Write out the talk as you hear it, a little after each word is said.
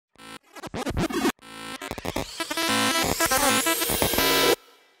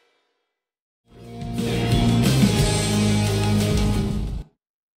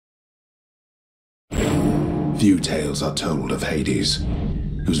Few tales are told of Hades,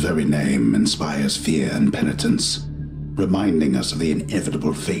 whose very name inspires fear and penitence, reminding us of the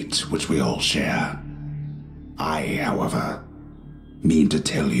inevitable fate which we all share. I, however, mean to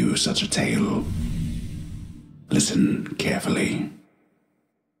tell you such a tale. Listen carefully.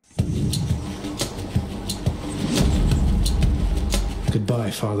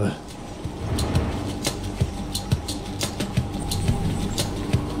 Goodbye, Father.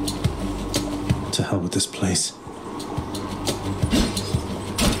 To hell with this place.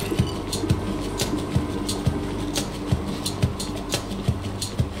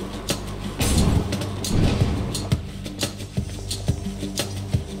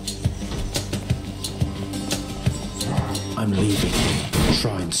 I'm leaving.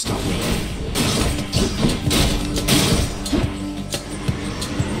 Try and stop me.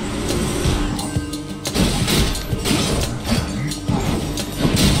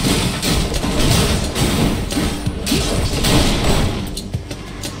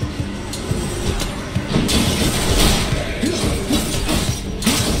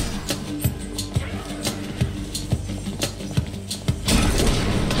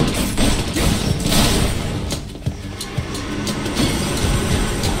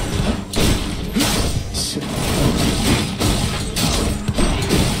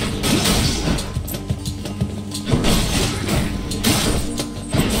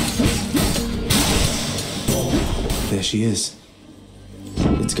 There she is.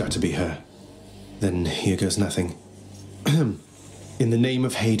 It's got to be her. Then here goes nothing. In the name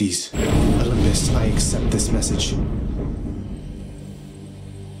of Hades, Olympus, I accept this message.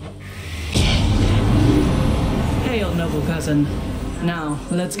 Hail, noble cousin. Now,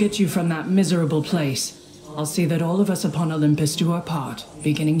 let's get you from that miserable place. I'll see that all of us upon Olympus do our part,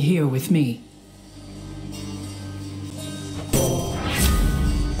 beginning here with me.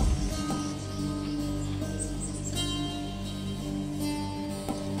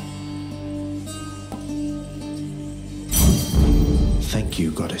 Thank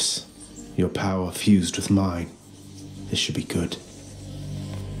you, goddess. Your power fused with mine. This should be good.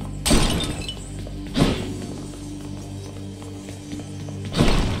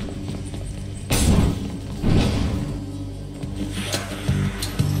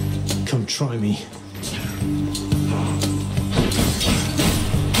 Come try me.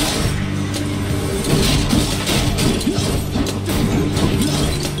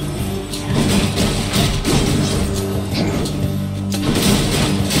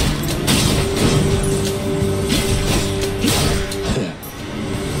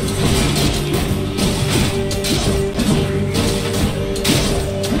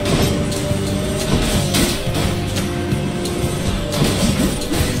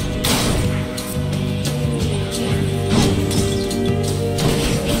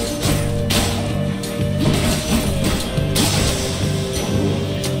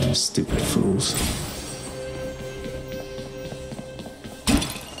 Stupid fools.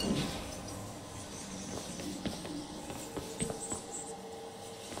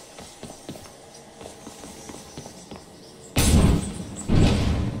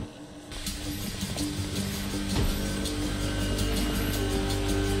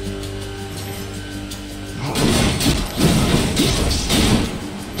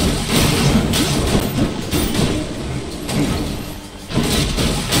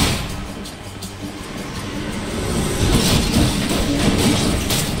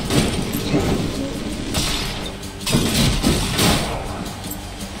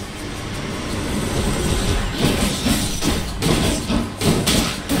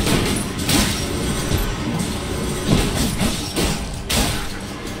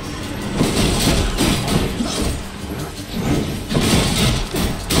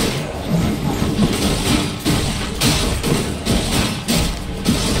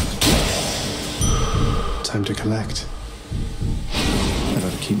 Time to collect. That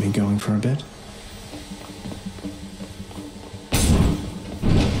ought to keep me going for a bit.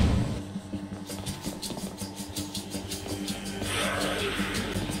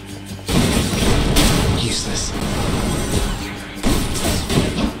 Useless.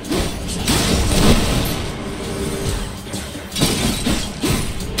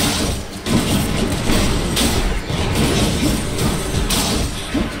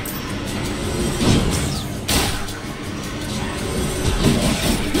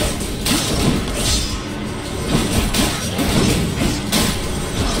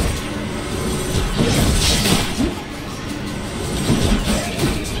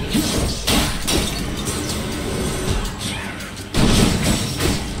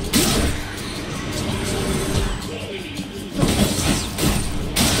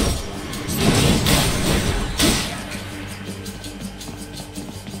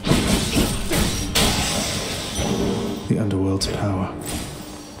 The underworld's power.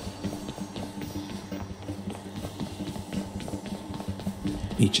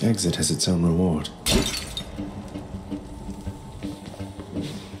 Each exit has its own reward.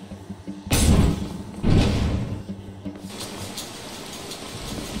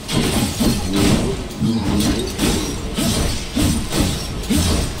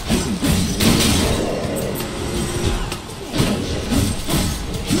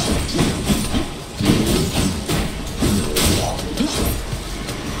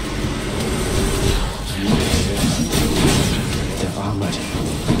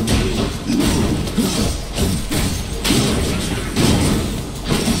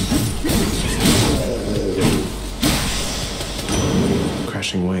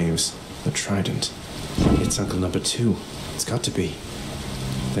 Waves, a trident. It's Uncle Number 2. It's got to be.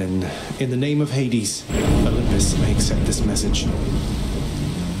 Then, in the name of Hades, Olympus, I accept this message.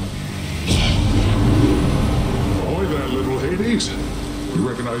 Ahoy there, little Hades. You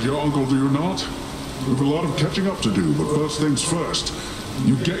recognize your uncle, do you not? We've a lot of catching up to do, but first things first.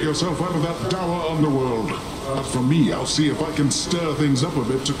 You get yourself out of that dour underworld. As for me, I'll see if I can stir things up a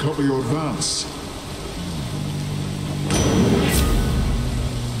bit to cover your advance.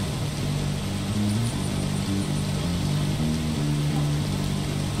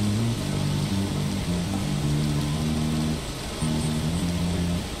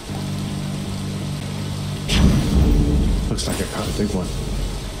 Looks like I caught a big one.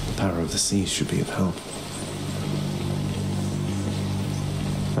 The power of the sea should be of help.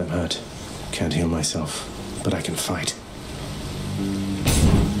 I'm hurt. Can't heal myself, but I can fight.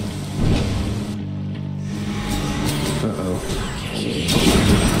 Uh-oh.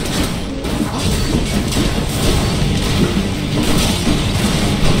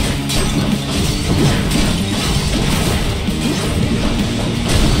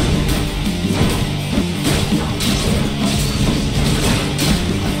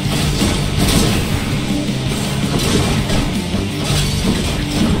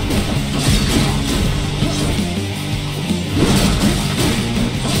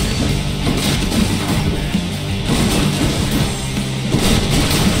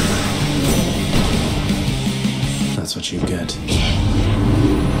 That's what you get.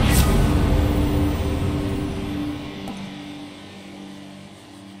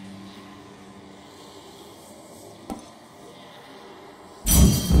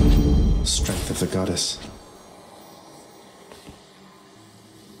 Strength of the goddess.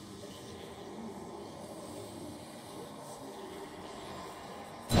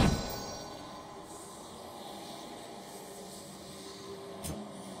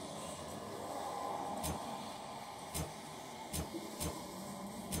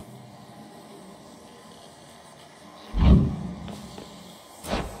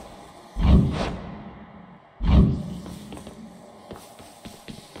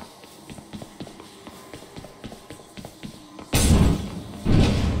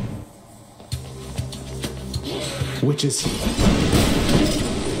 Witches.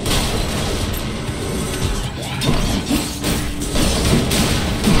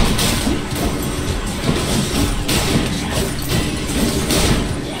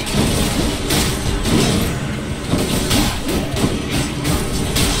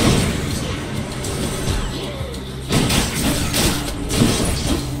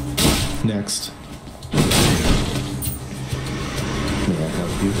 Next. May I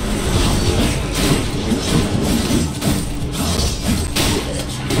help you?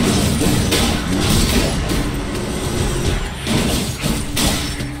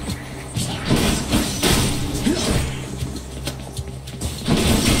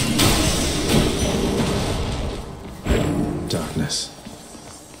 Darkness.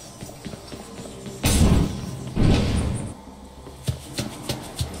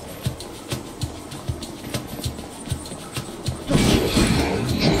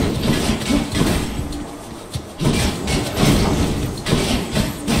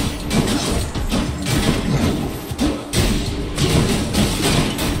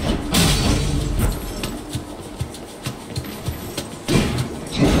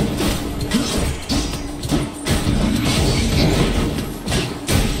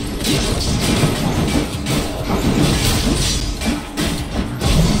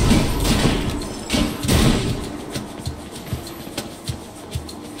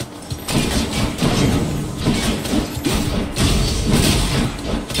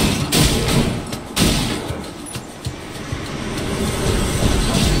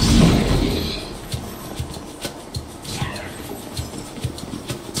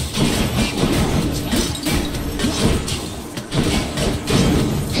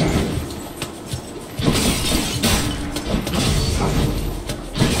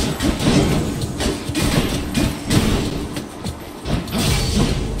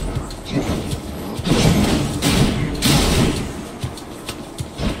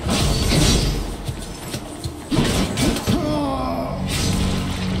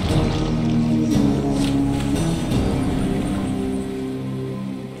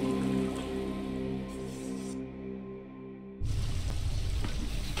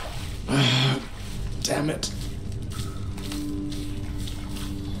 damn it.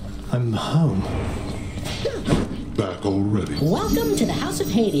 I'm home. Back already? Welcome to the House of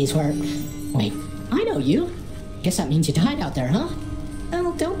Hades, where... Wait, I know you. Guess that means you died out there, huh?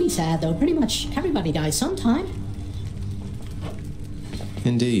 Well, don't be sad, though. Pretty much everybody dies sometime.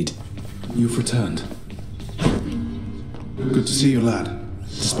 Indeed. You've returned. Good to see you, lad,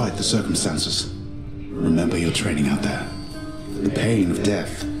 despite the circumstances. Remember your training out there. The pain of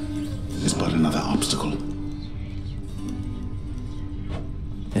death is but another obstacle.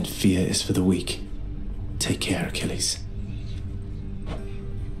 And fear is for the weak. Take care, Achilles.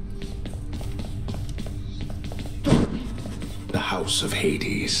 The House of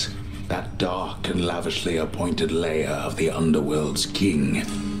Hades, that dark and lavishly appointed lair of the underworld's king,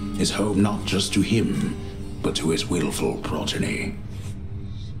 is home not just to him, but to his willful progeny.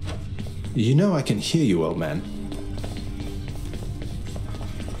 You know I can hear you, old man.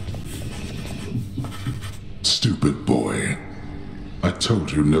 Stupid boy. I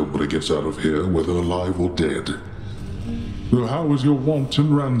told you nobody gets out of here, whether alive or dead. So how was your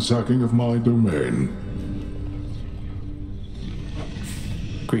wanton ransacking of my domain?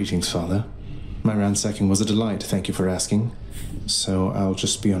 Greetings, Father. My ransacking was a delight, thank you for asking. So I'll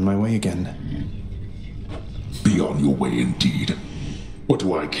just be on my way again. Be on your way indeed. What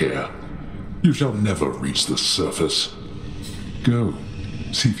do I care? You shall never reach the surface. Go,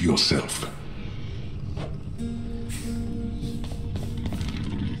 see for yourself.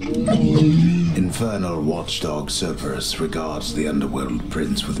 Infernal watchdog Cerberus regards the underworld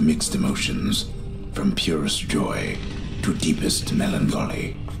prince with mixed emotions, from purest joy to deepest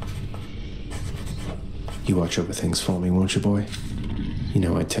melancholy. You watch over things for me, won't you, boy? You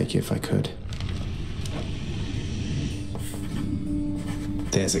know I'd take you if I could.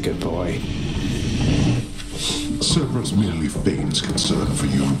 There's a good boy. Cerberus merely feigns concern for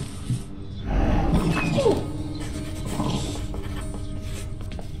you.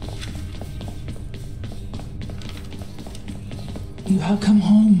 You have come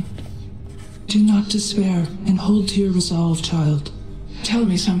home. Do not despair, and hold to your resolve, child. Tell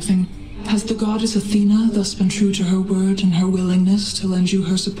me something. Has the goddess Athena thus been true to her word and her willingness to lend you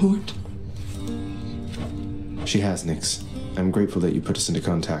her support? She has, Nyx. I'm grateful that you put us into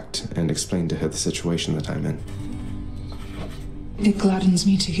contact and explained to her the situation that I'm in. It gladdens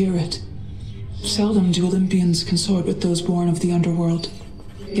me to hear it. Seldom do Olympians consort with those born of the underworld,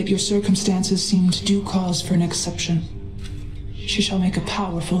 yet your circumstances seemed due cause for an exception. She shall make a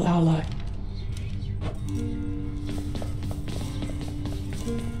powerful ally.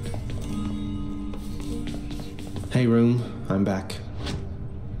 Hey, room. I'm back.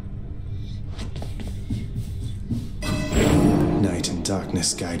 Night and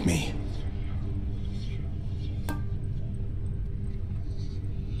darkness guide me.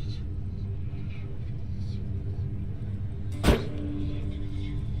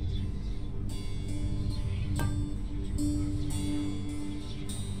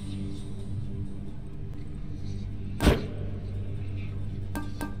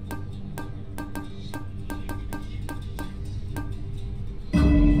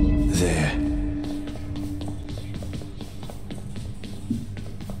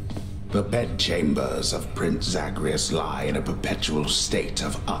 The bedchambers of Prince Zagreus lie in a perpetual state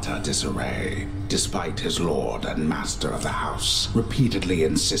of utter disarray, despite his lord and master of the house repeatedly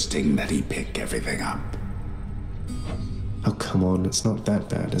insisting that he pick everything up. Oh, come on, it's not that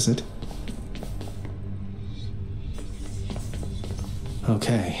bad, is it?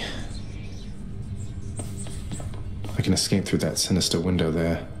 Okay. I can escape through that sinister window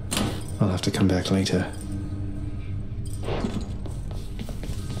there. I'll have to come back later.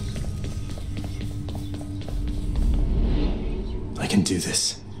 I can do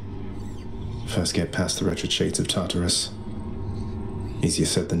this. First get past the wretched shades of Tartarus. Easier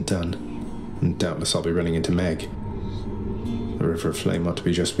said than done, and doubtless I'll be running into Meg. The River of Flame ought to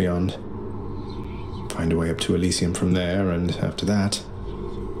be just beyond. Find a way up to Elysium from there, and after that...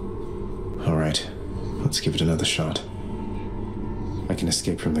 Alright, let's give it another shot. I can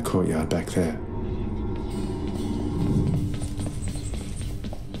escape from the courtyard back there.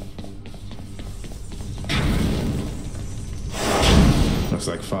 Looks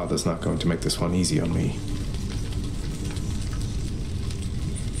like Father's not going to make this one easy on me.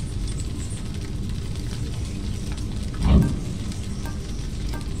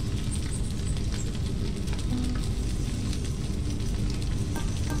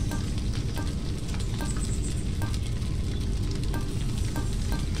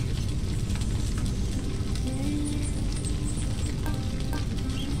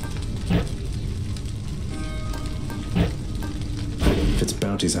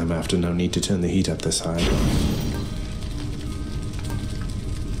 bounties I'm after, no need to turn the heat up this high.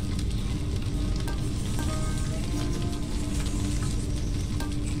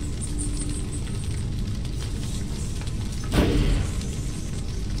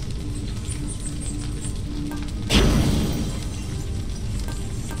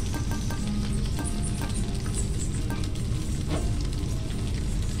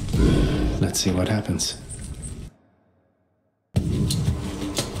 Let's see what happens.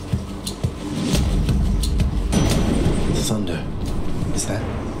 Thunder.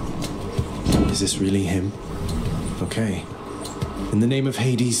 Is this really him? Okay. In the name of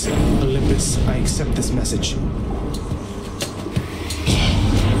Hades, Olympus, I accept this message.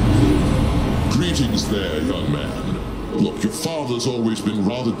 Greetings there, young man. Look, your father's always been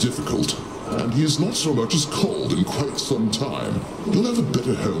rather difficult, and he has not so much as called in quite some time. You'll have a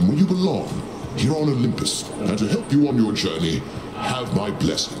better home where you belong, here on Olympus, and to help you on your journey, have my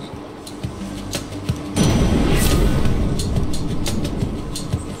blessing.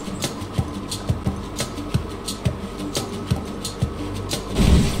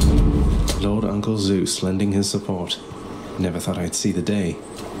 Lord Uncle Zeus lending his support. Never thought I'd see the day.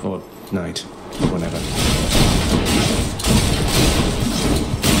 Or night. Whatever.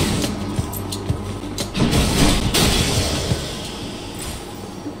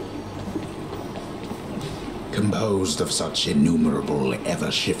 Composed of such innumerable,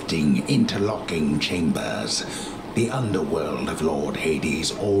 ever-shifting, interlocking chambers, the underworld of Lord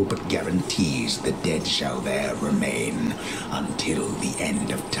Hades all but guarantees the dead shall there remain until the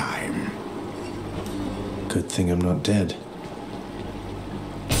end of time. Good thing I'm not dead.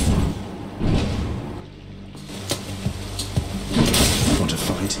 Want to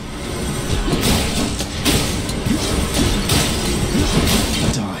fight?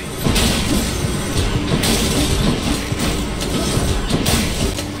 Die.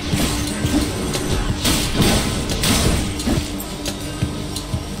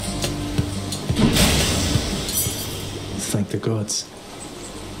 Thank the gods.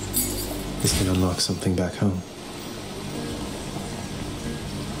 This can unlock something back home.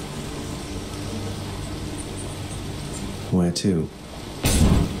 Where to?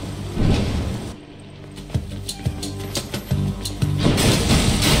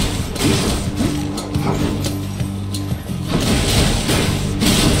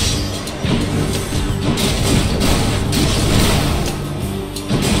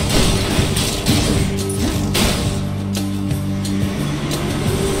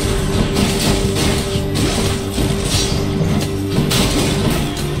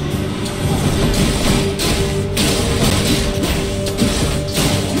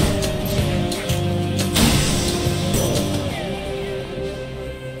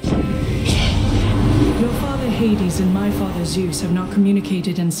 Hades and my father Zeus have not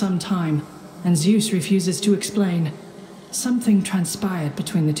communicated in some time, and Zeus refuses to explain. Something transpired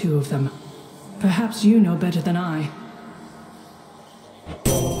between the two of them. Perhaps you know better than I.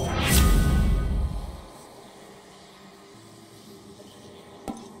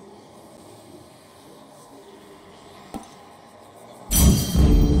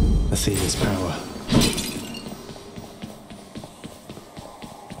 Athena's power.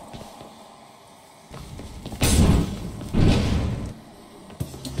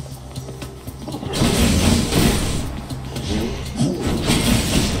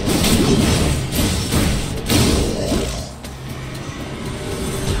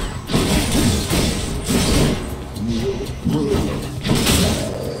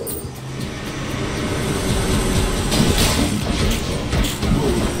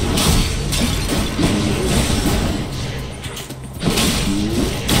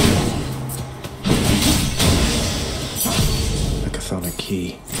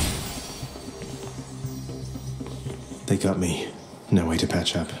 Key. They got me. No way to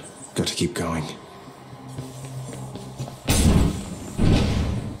patch up. Got to keep going.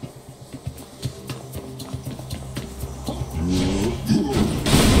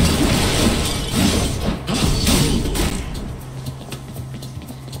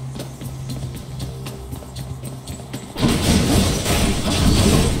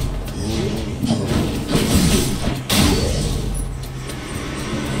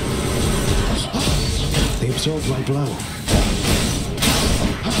 Absorb my blow.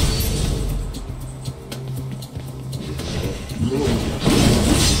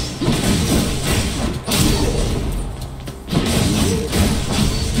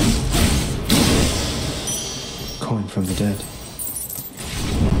 Coin from the dead.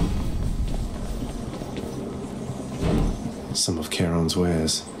 Some of Charon's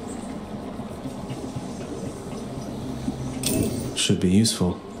wares. Should be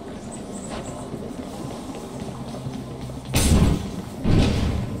useful.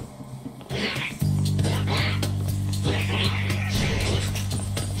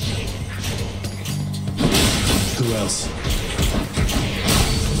 Who else?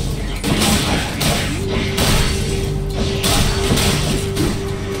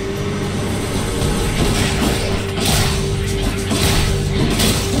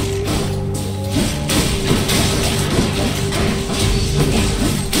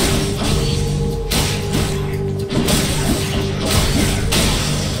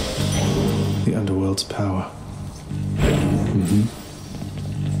 The underworld's power.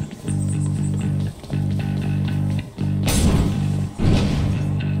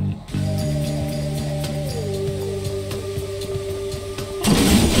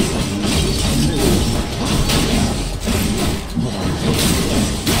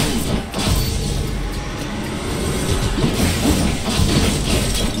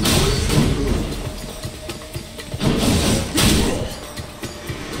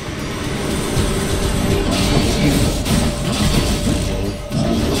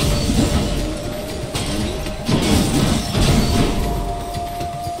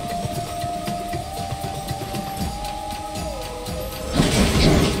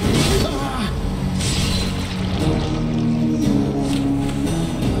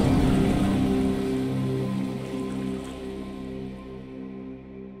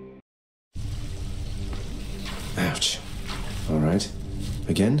 Ouch. All right.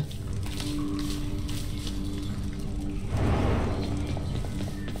 Again?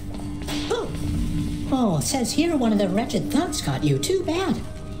 Oh, it says here one of the wretched thugs got you. Too bad.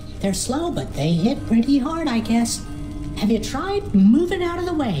 They're slow, but they hit pretty hard, I guess. Have you tried moving out of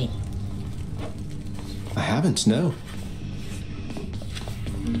the way? I haven't, no.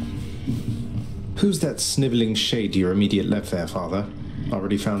 Who's that sniveling shade to your immediate left there, Father?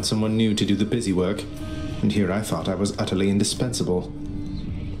 Already found someone new to do the busy work, and here I thought I was utterly indispensable.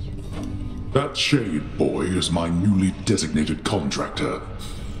 That shade boy is my newly designated contractor,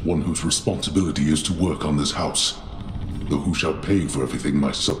 one whose responsibility is to work on this house. Though who shall pay for everything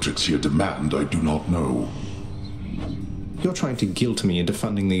my subjects here demand, I do not know. You're trying to guilt me into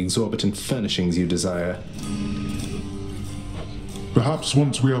funding the exorbitant furnishings you desire. Perhaps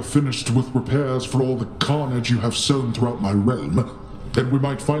once we are finished with repairs for all the carnage you have sown throughout my realm, then we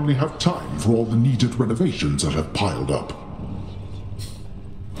might finally have time for all the needed renovations that have piled up.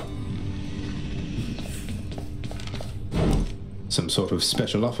 Some sort of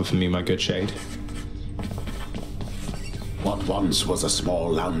special offer for me, my good shade. What once was a small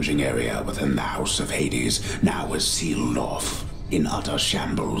lounging area within the House of Hades now is sealed off, in utter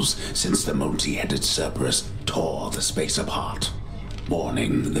shambles since the multi-headed Cerberus tore the space apart,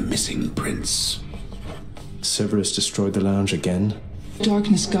 mourning the missing prince. Cerberus destroyed the lounge again?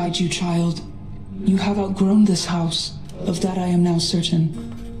 Darkness guide you, child. You have outgrown this house. Of that I am now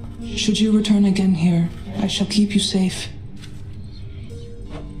certain. Should you return again here, I shall keep you safe.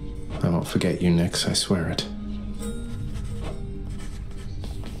 I won't forget you, Nyx, I swear it.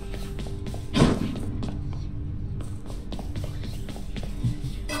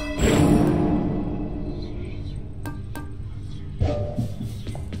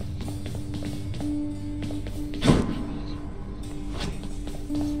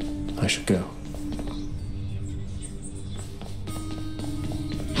 I should go.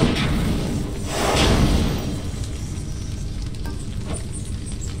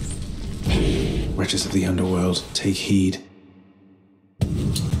 Wretches of the underworld, take heed.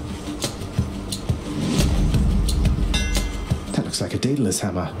 That looks like a Daedalus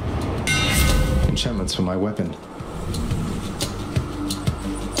hammer. Enchantments for my weapon.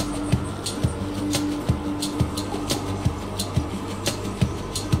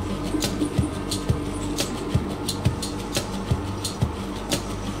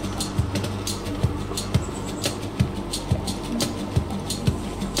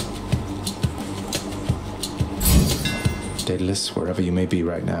 Daedalus, wherever you may be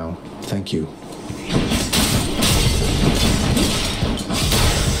right now, thank you.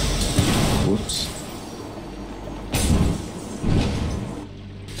 Whoops.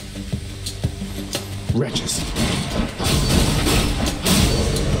 Wretches.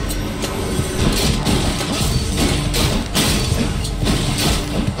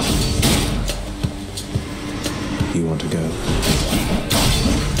 You want to go?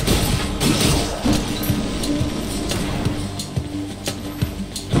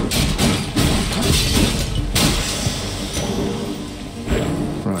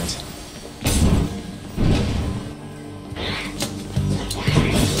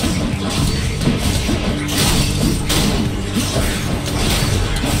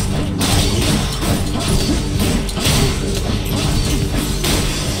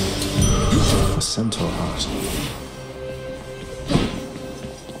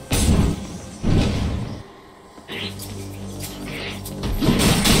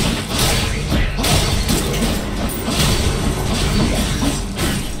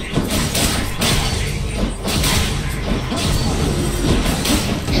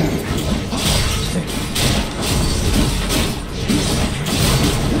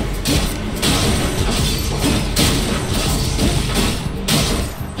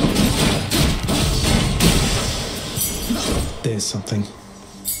 something.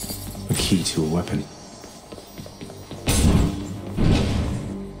 A key to a weapon.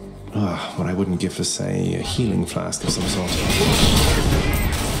 Ah, what I wouldn't give for, say, a healing flask of some sort.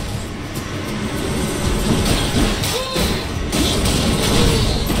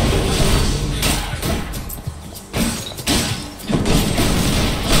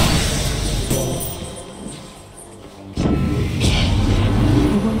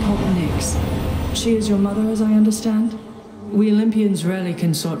 She is your mother, as I understand? We Olympians rarely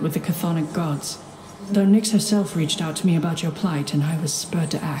consort with the chthonic gods, though Nyx herself reached out to me about your plight, and I was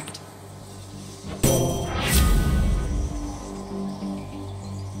spurred to act.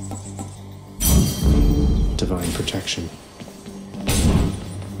 Divine protection.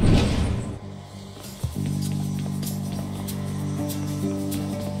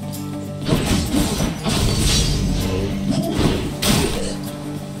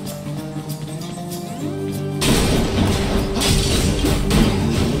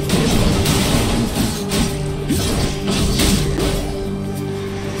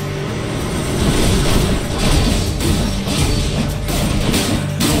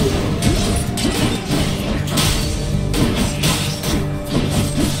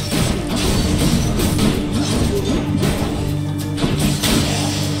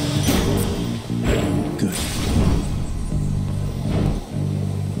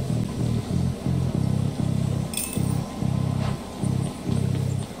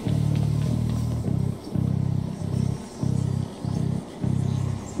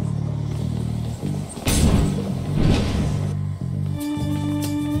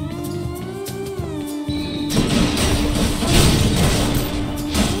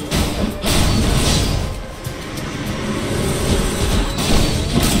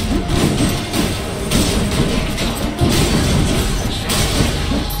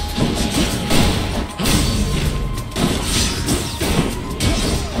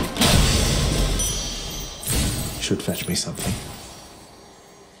 Should fetch me something.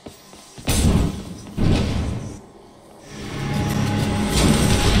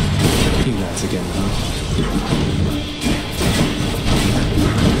 You lads again, huh?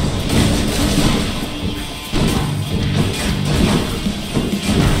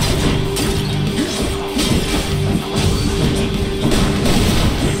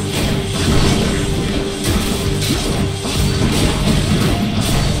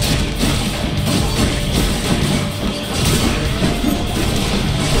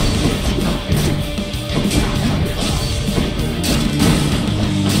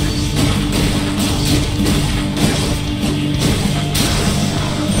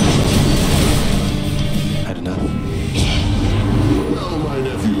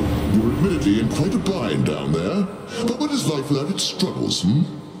 Struggles,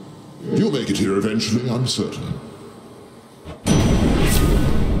 You'll make it here eventually, I'm certain.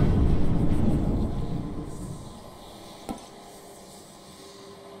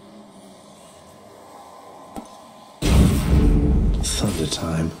 Thunder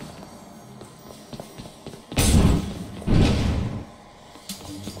time.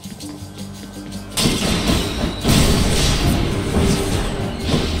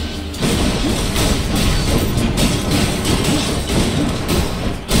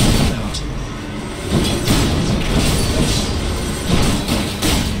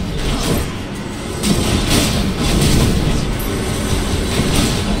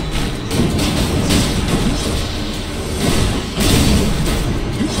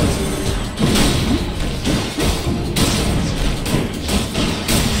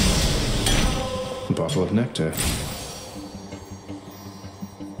 Bottle of nectar.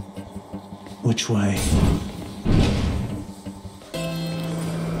 Which way?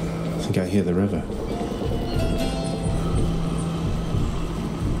 I think I hear the river.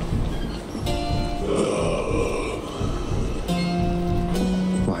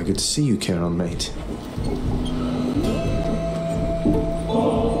 Why, good to see you, Charon, mate.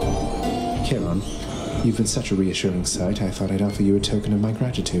 Charon, you've been such a reassuring sight, I thought I'd offer you a token of my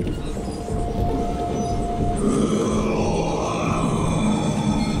gratitude.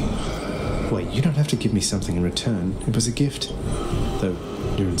 Wait, you don't have to give me something in return. It was a gift. Though,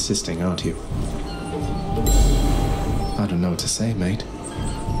 you're insisting, aren't you? I don't know what to say, mate.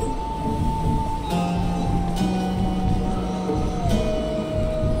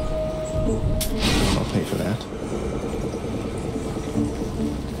 I'll pay for that.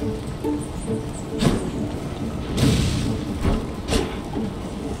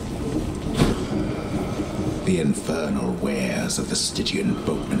 The infernal wares of the Stygian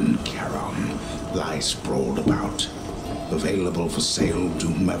boatman Charon lie sprawled about, available for sale to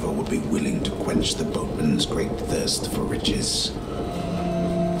whomever would be willing to quench the boatman's great thirst for riches.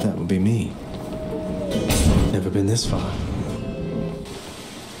 That would be me. Never been this far.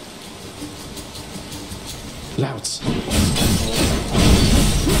 Louts!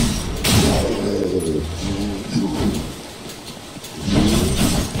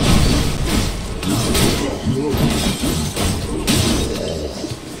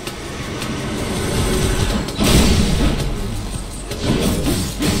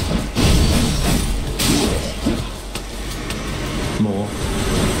 More.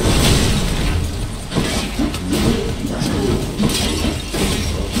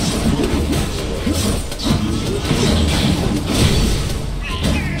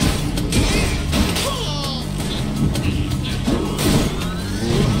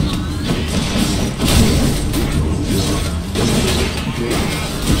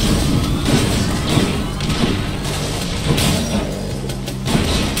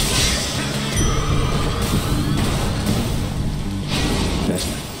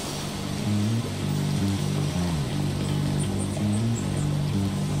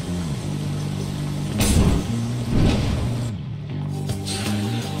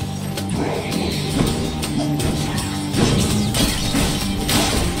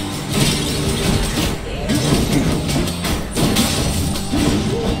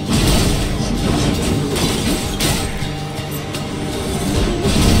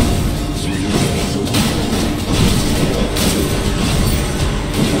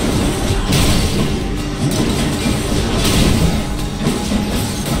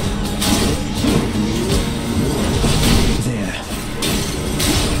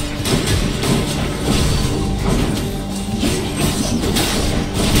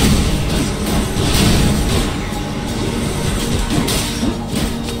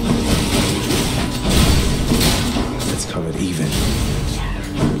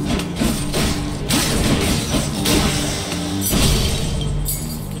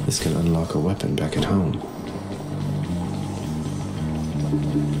 A weapon back at home.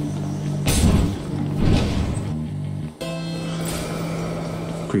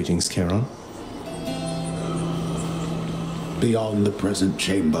 Greetings, Charon. Beyond the present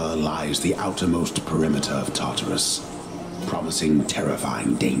chamber lies the outermost perimeter of Tartarus, promising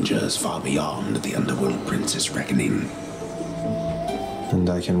terrifying dangers far beyond the underworld prince's reckoning. And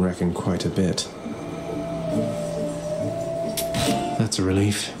I can reckon quite a bit. That's a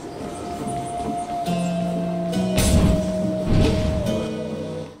relief.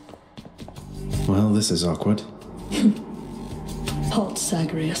 Well, this is awkward. Halt,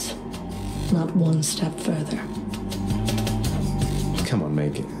 Zagreus. Not one step further. Come on,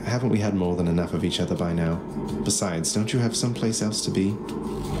 Meg. Haven't we had more than enough of each other by now? Besides, don't you have someplace else to be?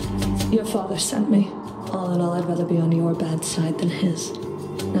 Your father sent me. All in all, I'd rather be on your bad side than his.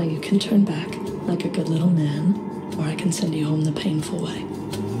 Now you can turn back, like a good little man, or I can send you home the painful way.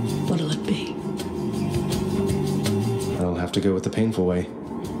 What'll it be? I'll have to go with the painful way.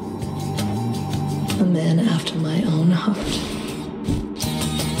 A man after my own heart.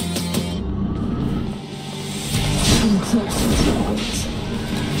 Come closer, Zagreus.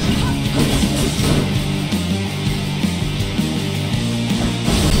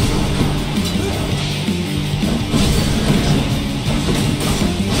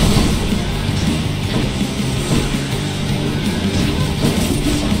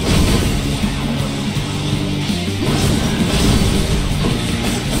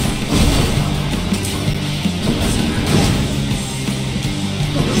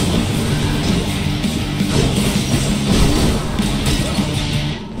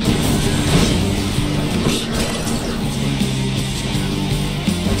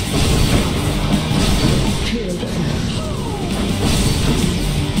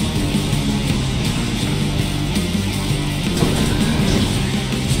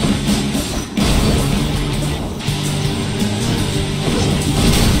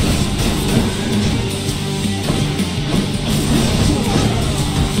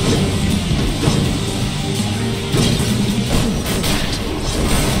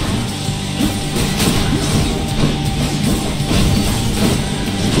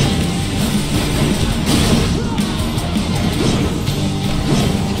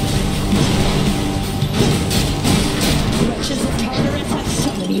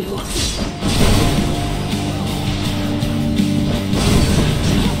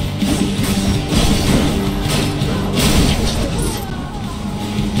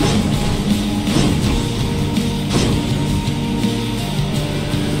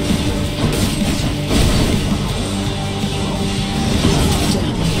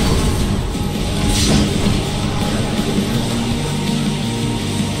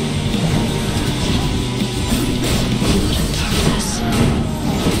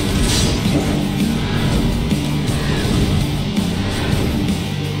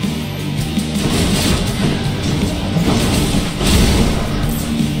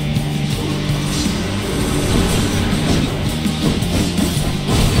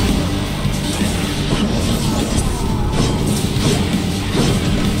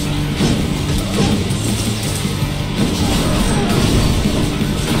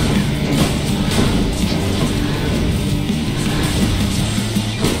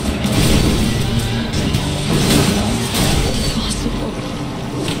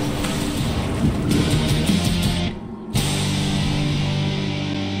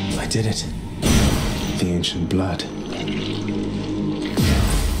 did it. The ancient blood.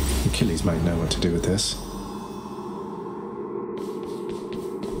 Achilles might know what to do with this.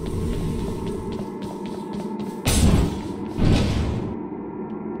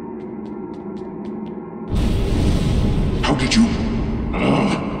 How did you...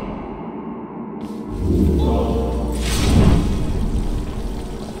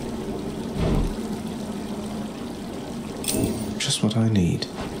 Just what I need.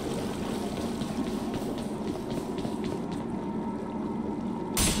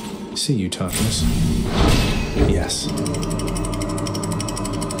 See you, Tartarus. Yes.